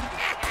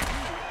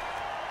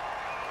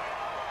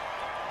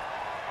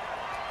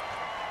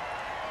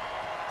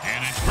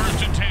 And it's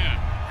 1st and 10.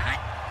 Hot.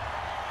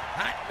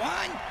 Hot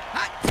 1.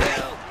 Hot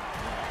 2.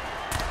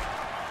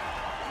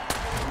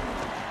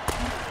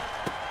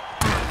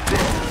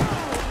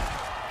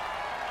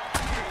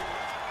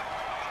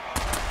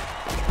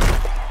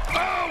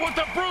 With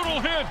a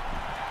brutal hit.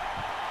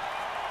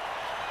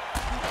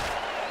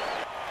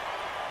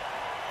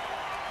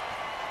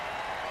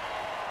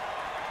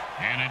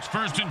 And it's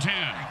 1st and 10.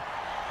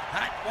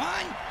 Hot 1.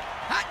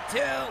 Hot 2.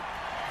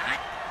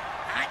 Hot.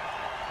 Hot.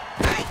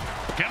 Hot.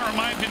 Kind of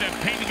reminds me of that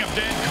painting of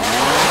dead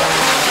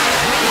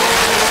cars.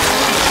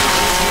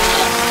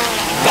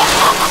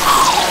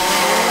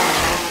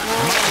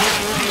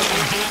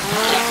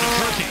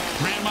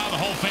 Grandma, the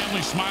whole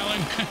family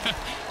smiling.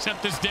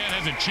 Except this dad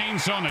has a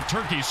chainsaw and a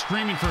turkey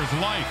screaming for his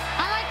life.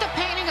 I like the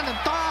painting of the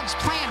dogs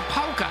playing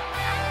poker.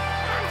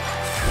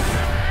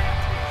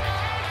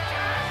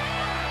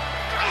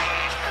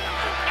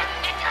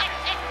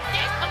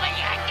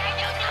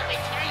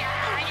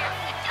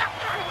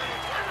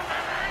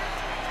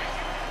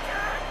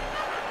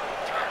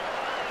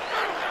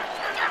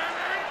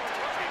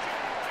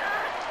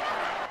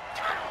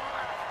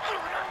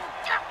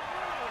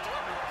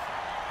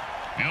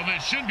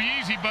 should be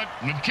easy, but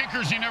with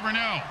kickers, you never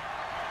know.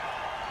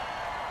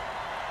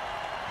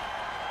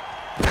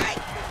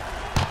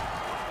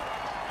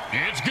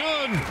 It's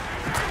good.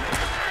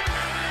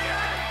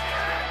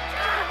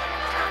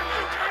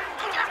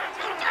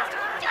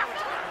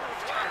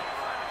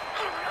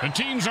 The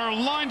teams are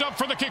lined up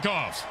for the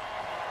kickoff.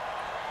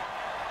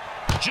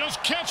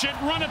 Just catch it,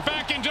 run it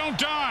back, and don't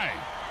die.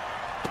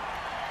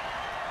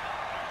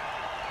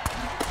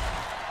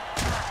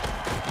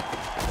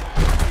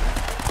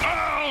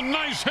 Oh,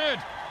 nice hit.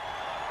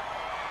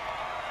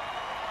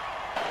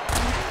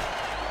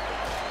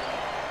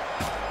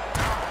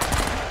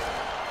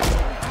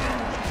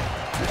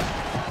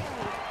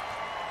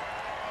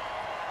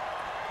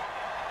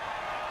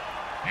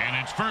 And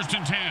it's 1st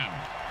and 10.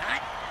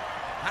 Hot.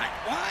 Hot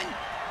 1.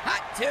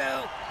 Hot 2.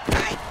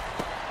 Hot.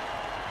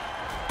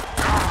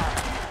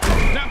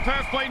 That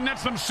pass play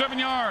nets them 7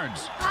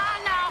 yards. Oh,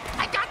 no.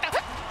 I got the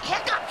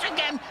hiccups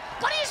again.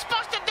 What are you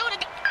supposed to do to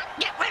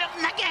get rid of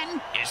them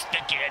again? You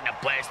stick it in a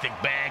plastic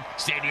bag,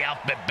 say the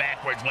alphabet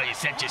backwards while you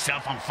set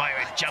yourself on fire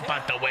and jump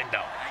out the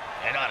window.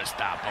 It ought to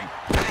stop them.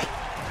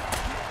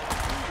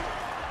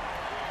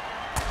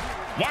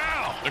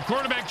 Wow, the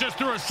quarterback just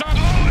threw a shot.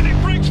 Oh, and he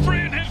breaks free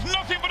and has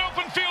nothing but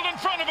open field in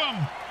front of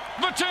him.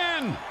 The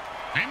 10.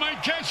 He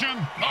might catch him.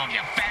 Move,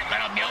 you fat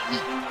little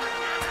mutant.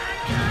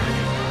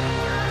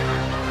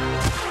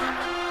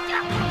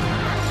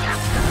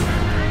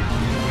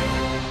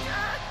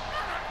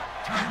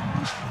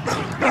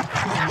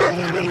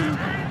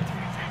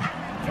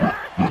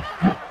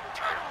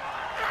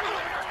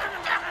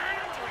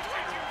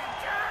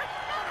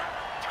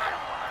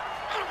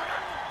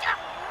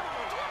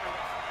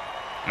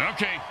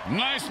 Okay,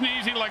 nice and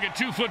easy like a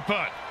 2-foot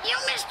putt. You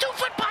miss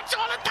 2-foot putts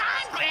all the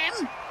time,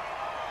 Grim.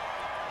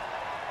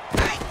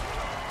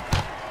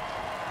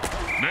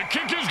 The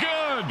kick is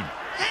good.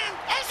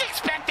 As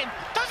expected,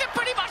 those are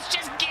pretty much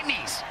just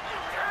gimmies.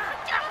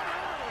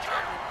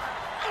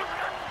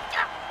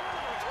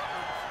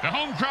 The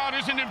home crowd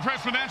isn't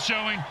impressed with that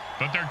showing,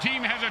 but their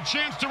team has a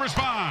chance to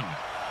respond.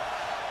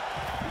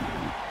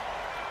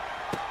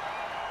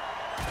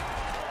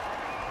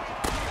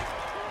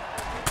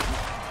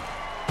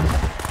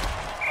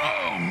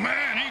 Oh,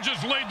 man, he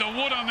just laid the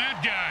wood on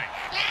that guy.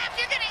 Yeah, if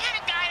you're going to hit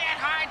a guy that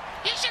hard,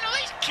 you should at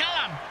least kill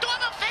him. Do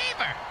him a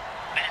favor.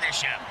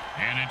 Finish him.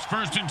 And it's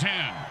 1st and 10.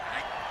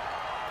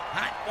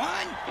 Hot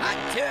 1. Hot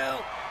 2.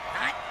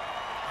 Hot.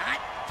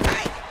 Hot.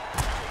 Hot.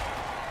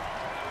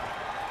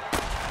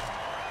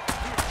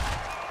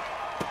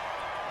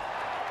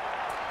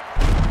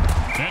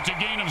 That's a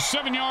gain of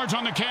 7 yards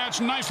on the catch.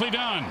 Nicely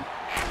done.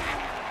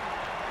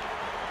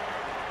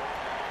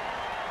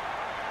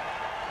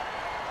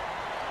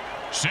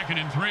 Second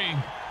and 3.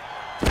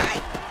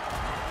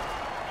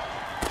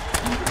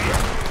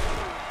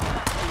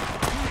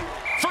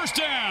 First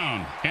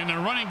down. And the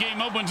running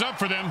game opens up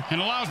for them and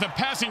allows the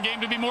passing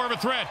game to be more of a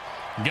threat.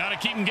 Got to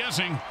keep them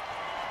guessing.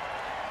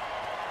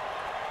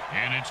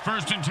 And it's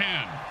 1st and 10.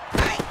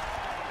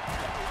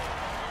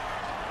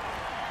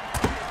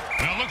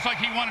 Well, it looks like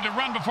he wanted to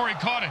run before he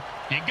caught it.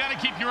 You got to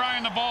keep your eye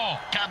on the ball.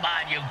 Come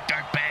on, you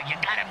dirtbag. You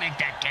got to make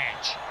that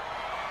catch.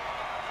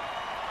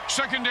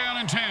 2nd down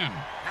and 10.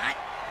 Hot.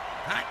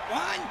 Hot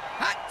 1.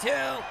 Hot 2.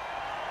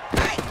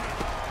 Hot.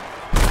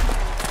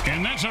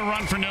 And that's a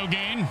run for no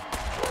gain.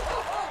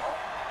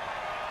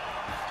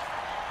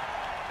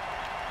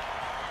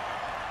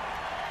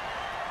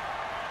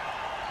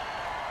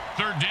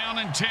 Third down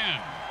and 10.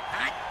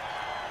 Hot.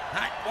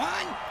 Hot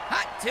 1.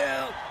 Hot 2.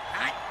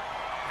 Hot.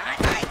 Hot.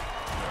 Hot.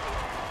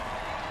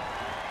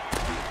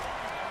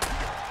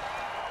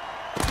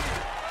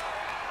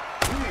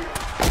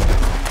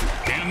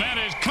 And that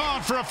is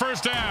caught for a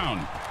first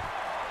down.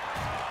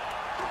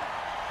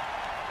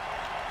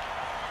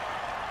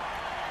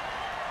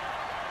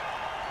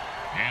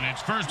 And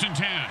it's 1st and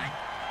 10.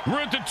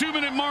 We're at the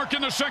 2-minute mark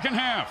in the second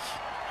half.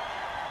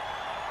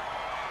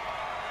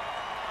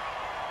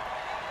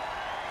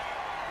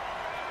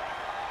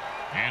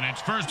 And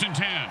it's 1st and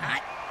 10.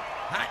 Hot.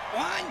 Hot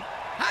 1.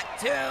 Hot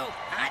 2.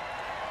 Hot.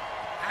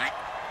 Hot.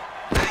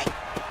 Hot.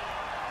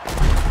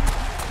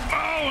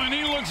 Oh, and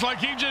he looks like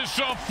he just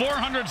saw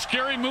 400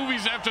 scary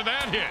movies after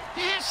that hit.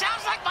 Yeah,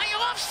 sounds like my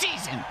off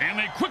season. And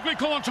they quickly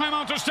call a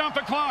timeout to stop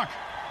the clock.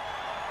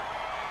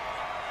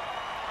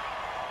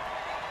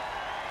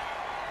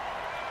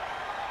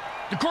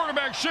 The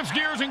quarterback shifts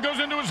gears and goes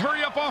into his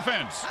hurry-up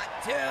offense. Hot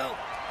 2.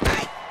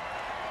 Hot.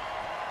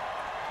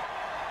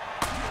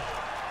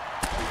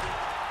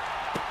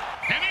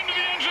 And into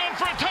the end zone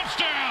for a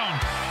touchdown.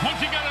 Once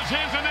he got his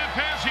hands on that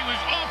pass, he was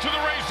off to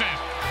the races.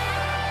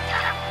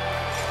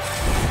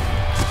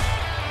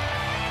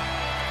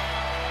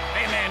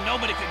 Hey, man,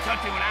 nobody can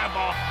touch me with an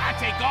eyeball. I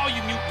take all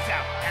you mutants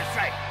out. That's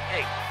right.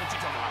 Hey, what you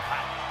talking about,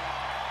 pal?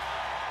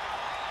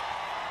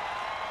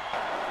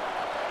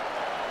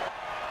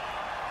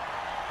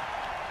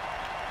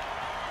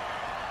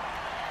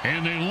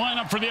 And they line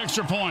up for the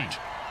extra point.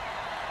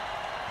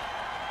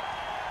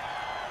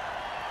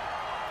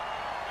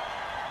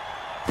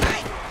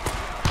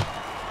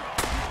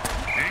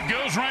 It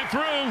goes right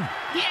through.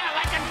 Yeah,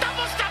 like a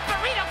double-stuffed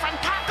burrito.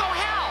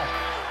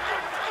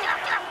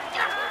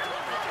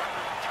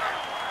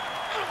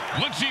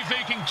 Let's see if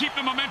they can keep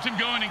the momentum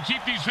going and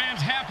keep these fans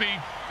happy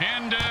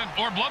and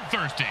or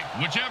bloodthirsty,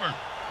 whichever.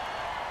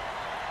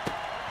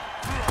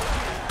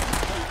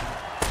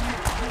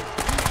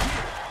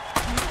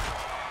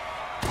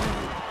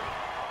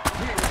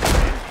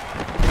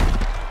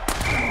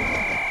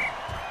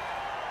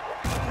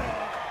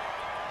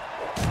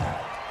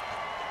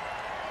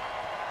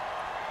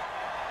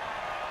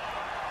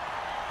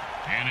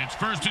 And it's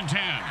 1st and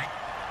 10.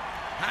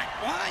 Hot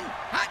 1,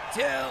 hot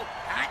 2,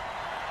 hot.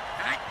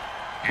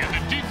 And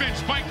the defense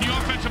spiked the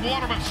offensive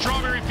water with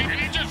strawberry feet,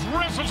 and he just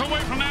wrestles away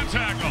from that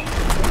tackle.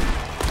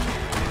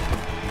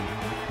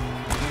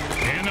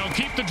 And they'll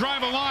keep the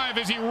drive alive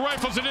as he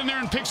rifles it in there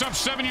and picks up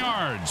 7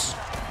 yards.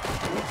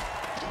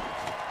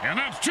 And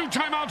that's 2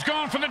 timeouts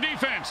gone for the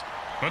defense.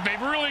 But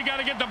they've really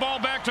got to get the ball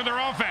back to their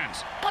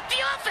offense. But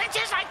the offense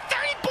has like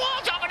 30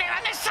 balls over there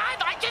on the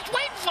sideline just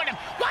waiting for them.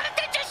 Why don't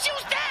they just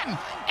use them?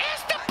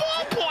 Ask the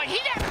ball boy. He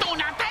didn't do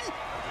nothing.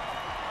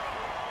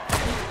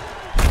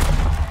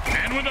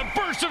 And with a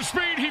burst of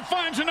speed, he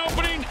finds an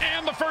opening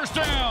and the 1st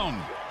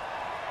down.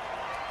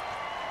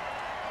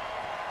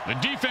 The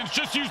defense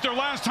just used their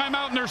last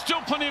timeout, and there's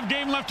still plenty of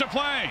game left to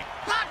play.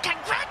 Well,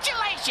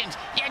 congratulations.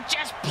 You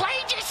just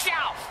played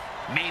yourself.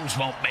 Memes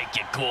won't make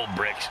you cool,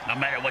 Bricks, no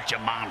matter what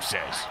your mom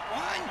says.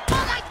 Oh,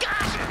 my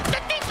gosh.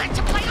 The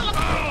defensive player looked...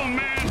 Oh,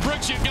 man,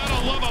 Bricks, you got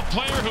to love a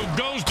player who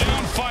goes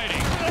down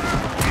fighting.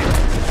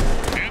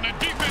 And the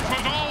defense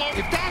was all over.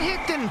 If that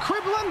hit didn't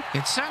cripple him,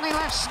 it certainly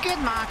left skid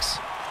marks.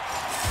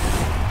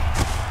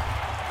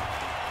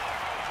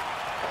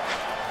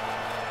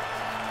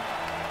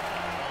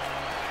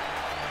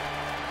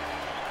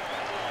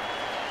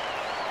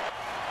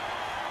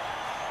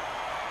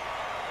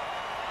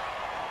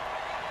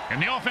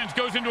 And the offense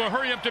goes into a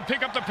hurry-up to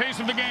pick up the pace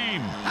of the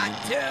game. Hot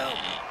 2,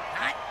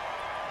 hot.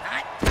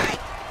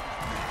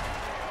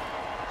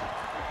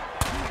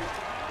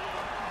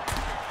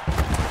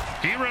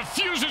 He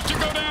refuses to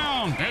go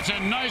down. That's a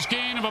nice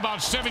gain of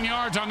about 7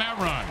 yards on that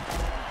run.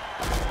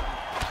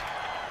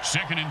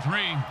 2nd and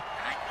 3.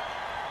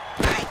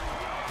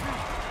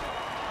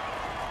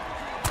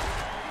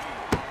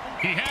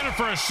 He had it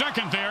for a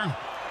second there.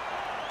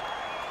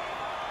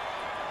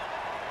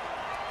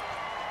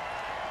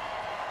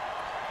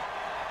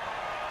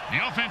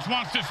 The offense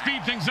wants to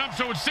speed things up,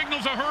 so it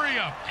signals a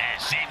hurry-up.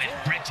 Same as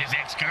Bricks'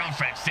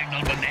 ex-girlfriend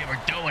signaled when they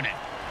were doing it.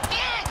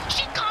 Yeah,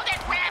 she called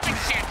it rabbit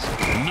sex.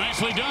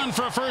 Nicely done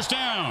for a 1st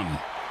down.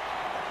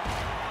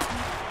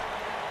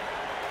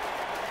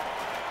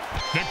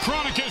 The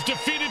Chronic is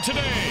defeated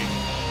today.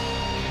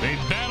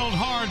 They battled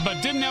hard, but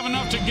didn't have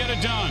enough to get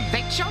it done.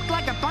 They choked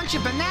like a bunch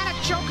of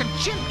banana-choking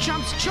chimp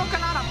chumps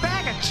choking on a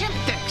bag of chimp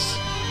dicks.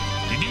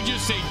 Did you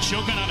just say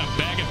choking on a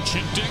bag of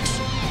chimp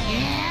dicks?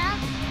 Yeah?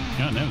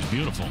 God, that was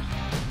beautiful.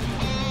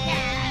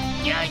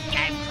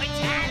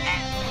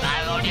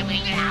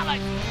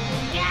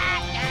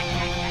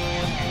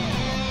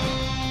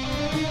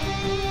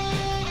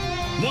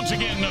 Once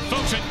again, the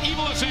folks at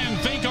Evil SN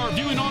thank our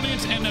viewing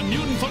audience and the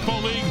Mutant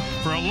Football League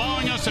for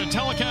allowing us to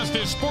telecast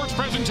this sports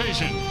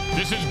presentation.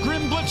 This is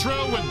Grim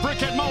Blitzrow with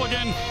Brickhead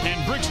Mulligan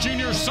and Bricks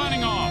Jr.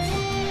 signing off.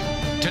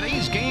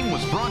 Today's game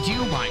was brought to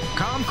you by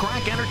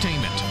Comcrack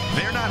Entertainment.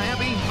 They're not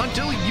happy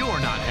until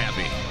you're not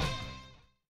happy.